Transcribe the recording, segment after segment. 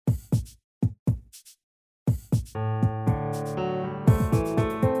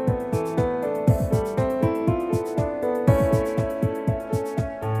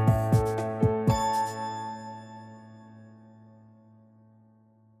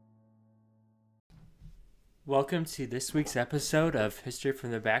Welcome to this week's episode of History from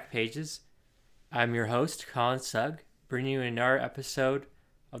the Back Pages. I'm your host, Colin Sugg, bringing you another episode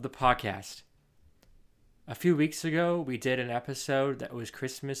of the podcast. A few weeks ago, we did an episode that was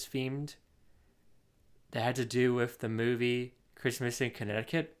Christmas themed that had to do with the movie Christmas in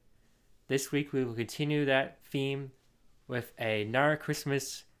Connecticut. This week, we will continue that theme with another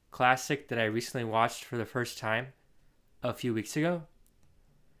Christmas classic that I recently watched for the first time a few weeks ago.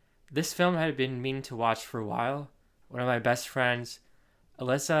 This film I had been meaning to watch for a while. One of my best friends,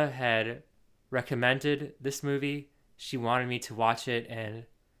 Alyssa, had recommended this movie. She wanted me to watch it and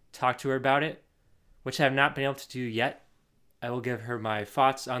talk to her about it, which I have not been able to do yet. I will give her my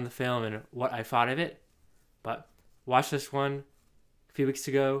thoughts on the film and what I thought of it. But watched this one a few weeks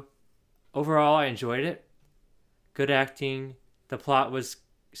ago. Overall, I enjoyed it. Good acting. The plot was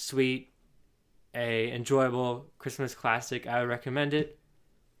sweet. A enjoyable Christmas classic. I would recommend it.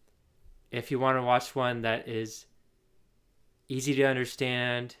 If you want to watch one that is easy to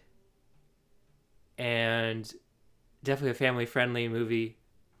understand and definitely a family-friendly movie,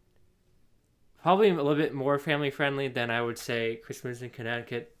 probably a little bit more family-friendly than I would say Christmas in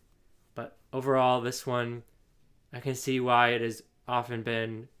Connecticut, but overall this one, I can see why it has often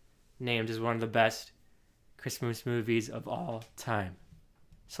been named as one of the best Christmas movies of all time.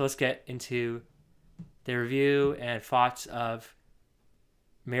 So let's get into the review and thoughts of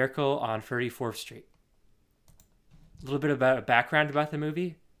Miracle on 34th Street. A little bit about a background about the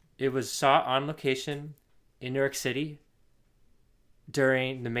movie. It was shot on location in New York City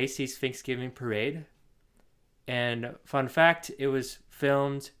during the Macy's Thanksgiving Parade. And fun fact, it was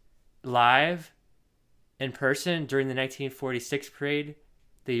filmed live in person during the 1946 parade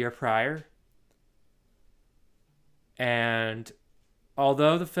the year prior. And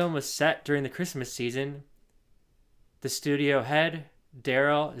although the film was set during the Christmas season, the studio head,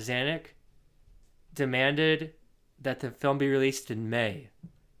 Darryl Zanuck, demanded that the film be released in May,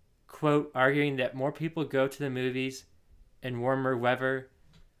 quote, arguing that more people go to the movies in warmer weather,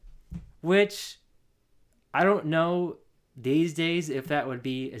 which I don't know these days if that would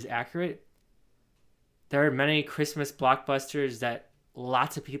be as accurate. There are many Christmas blockbusters that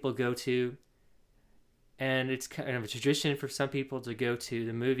lots of people go to, and it's kind of a tradition for some people to go to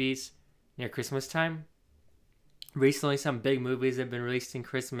the movies near Christmas time. Recently, some big movies have been released in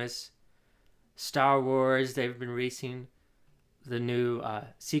Christmas. Star Wars, they've been releasing the new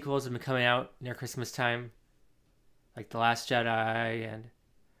sequels have been coming out near Christmas time, like The Last Jedi and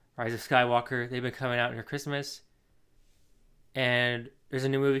Rise of Skywalker. They've been coming out near Christmas. And there's a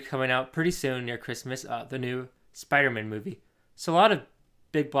new movie coming out pretty soon near Christmas, the new Spider-Man movie. So a lot of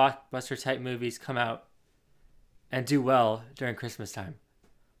big blockbuster type movies come out and do well during Christmas time.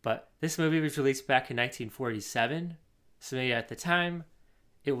 But this movie was released back in 1947, so maybe at the time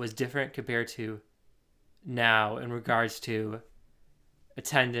it was different compared to now in regards to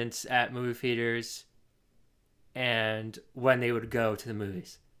attendance at movie theaters and when they would go to the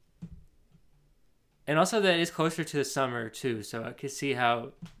movies. And also that is closer to the summer too, so I could see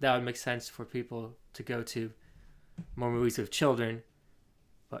how that would make sense for people to go to more movies with children.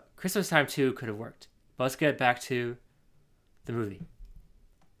 But Christmas time too could have worked. But let's get back to the movie.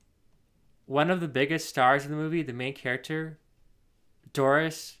 One of the biggest stars of the movie, the main character,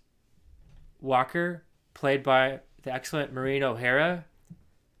 Doris Walker, played by the excellent Maureen O'Hara.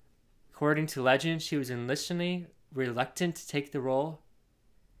 According to legend, she was initially reluctant to take the role,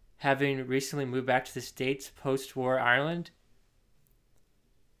 having recently moved back to the States post-war Ireland.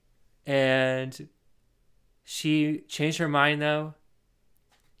 And she changed her mind, though,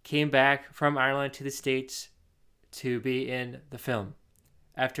 came back from Ireland to the States to be in the film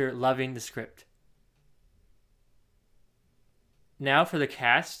after loving the script. Now for the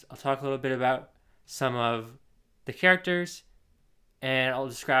cast, I'll talk a little bit about some of the characters, and I'll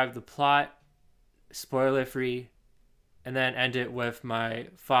describe the plot, spoiler free, and then end it with my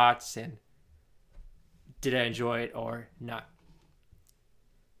thoughts and did I enjoy it or not.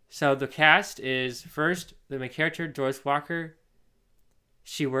 So the cast is first the main character, Doris Walker.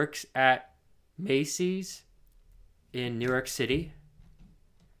 She works at Macy's in New York City.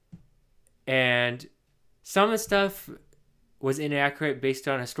 And some of the stuff was inaccurate based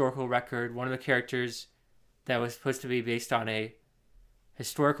on a historical record. One of the characters that was supposed to be based on a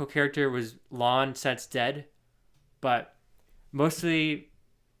historical character was long since dead. But mostly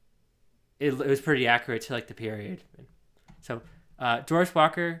it was pretty accurate to like the period. So Doris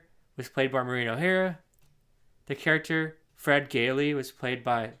Walker was played by Maureen O'Hara. The character Fred Gailey was played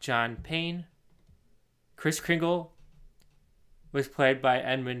by John Payne. Kris Kringle was played by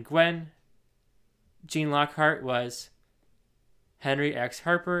Edmund Gwenn. Gene Lockhart was Henry X.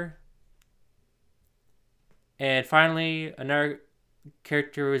 Harper. And finally, another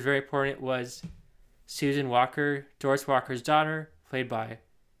character who was very important was Susan Walker, Doris Walker's daughter, played by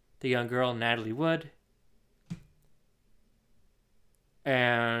the young girl Natalie Wood.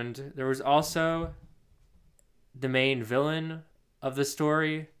 And there was also the main villain of the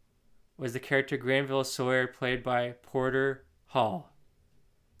story was the character Granville Sawyer, played by Porter Hall,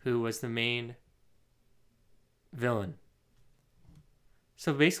 who was the main villain.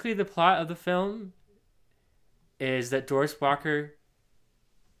 So basically the plot of the film is that Doris Walker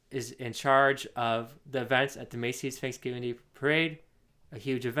is in charge of the events at the Macy's Thanksgiving Day Parade, a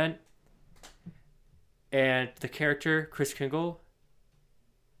huge event. And the character, Kris Kringle,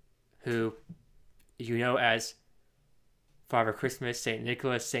 who you know as Father Christmas, St.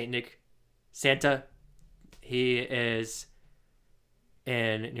 Nicholas, Santa, he is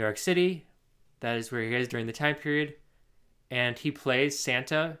in New York City. That is where he is during the time period. And he plays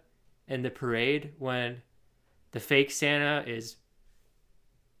Santa in the parade when the fake Santa is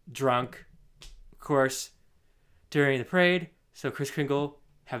drunk, of course, during the parade. So Kris Kringle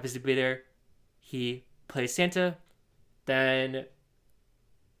happens to be there. He plays Santa. Then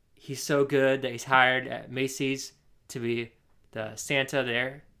he's so good that he's hired at Macy's to be the Santa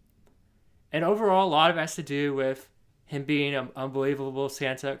there. And overall, a lot of it has to do with him being an unbelievable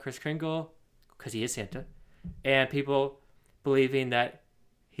Santa, Kris Kringle, because he is Santa, and people believing that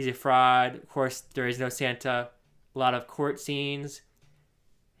he's a fraud. Of course, there is no Santa. A lot of court scenes,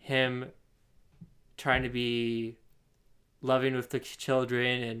 him trying to be loving with the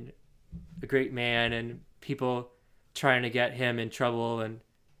children and a great man, and people trying to get him in trouble and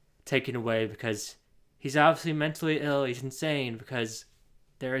taken away because he's obviously mentally ill. He's insane because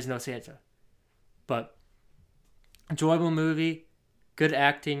there is no Santa. But enjoyable movie, good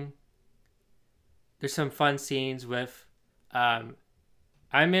acting. There's some fun scenes with. I'm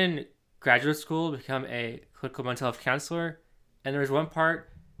in graduate school to become a clinical mental health counselor, and there was one part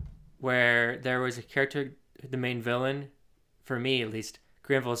where there was a character, the main villain, for me at least,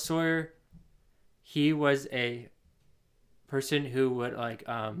 Granville Sawyer. He was a person who would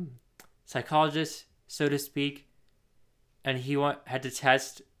psychologist, so to speak, and he had to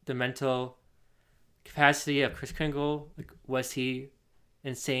test the mental capacity of Kris Kringle. Like, was he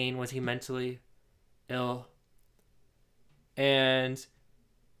insane? Was he mentally ill? And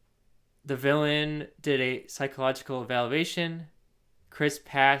the villain did a psychological evaluation. Kris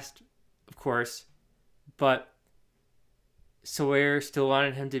passed, of course, but Sawyer still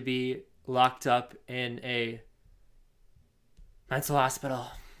wanted him to be locked up in a mental hospital.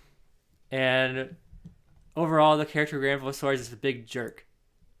 And overall, the character Granville Sawyer is a big jerk.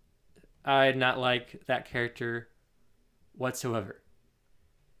 I did not like that character whatsoever.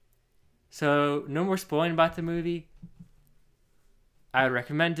 So, no more spoiling about the movie. I would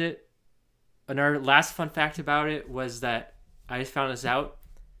recommend it. Another last fun fact about it was that I just found this out.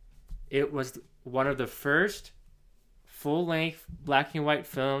 It was one of the first full-length black and white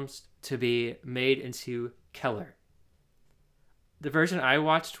films to be made into color. The version I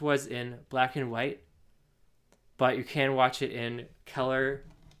watched was in black and white, but you can watch it in color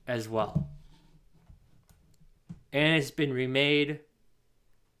as well. And it's been remade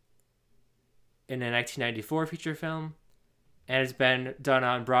in a 1994 feature film, and it's been done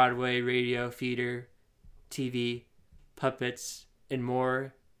on Broadway, radio, theater, TV, puppets, and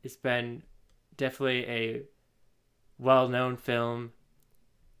more. It's been definitely a well-known film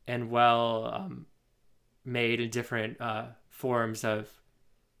and well made in different forms of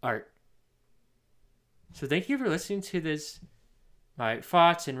art. So thank you for listening to this, my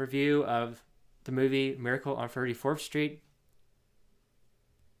thoughts and review of the movie Miracle on 34th Street.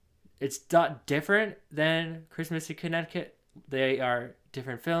 It's not different than Christmas in Connecticut. They are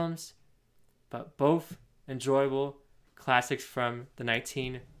different films, but both enjoyable classics from the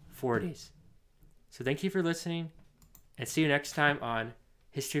 1940s. So thank you for listening, and see you next time on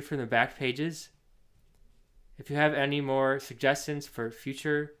History from the Back Pages. If you have any more suggestions for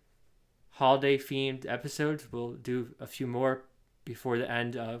future holiday-themed episodes, we'll do a few more before the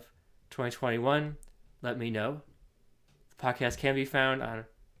end of 2021. Let me know. The podcast can be found on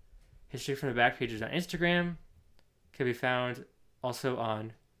History from the Back Pages on Instagram. Can be found also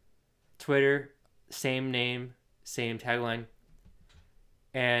on Twitter. Same name, same tagline.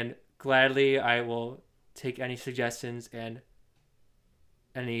 And gladly, I will take any suggestions and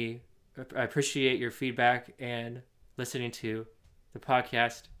I appreciate your feedback and listening to the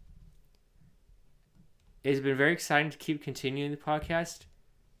podcast. It's been very exciting to keep continuing the podcast.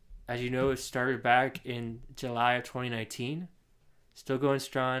 As you know, it started back in July of 2019. Still going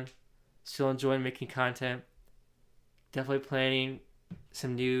strong. Still enjoying making content. Definitely planning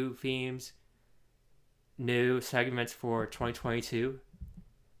some new themes, new segments for 2022.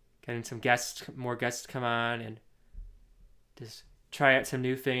 Getting more guests to come on and just try out some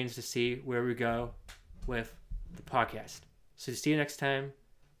new things to see where we go with the podcast. So see you next time.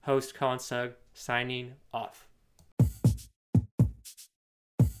 Host Colin Sugg signing off.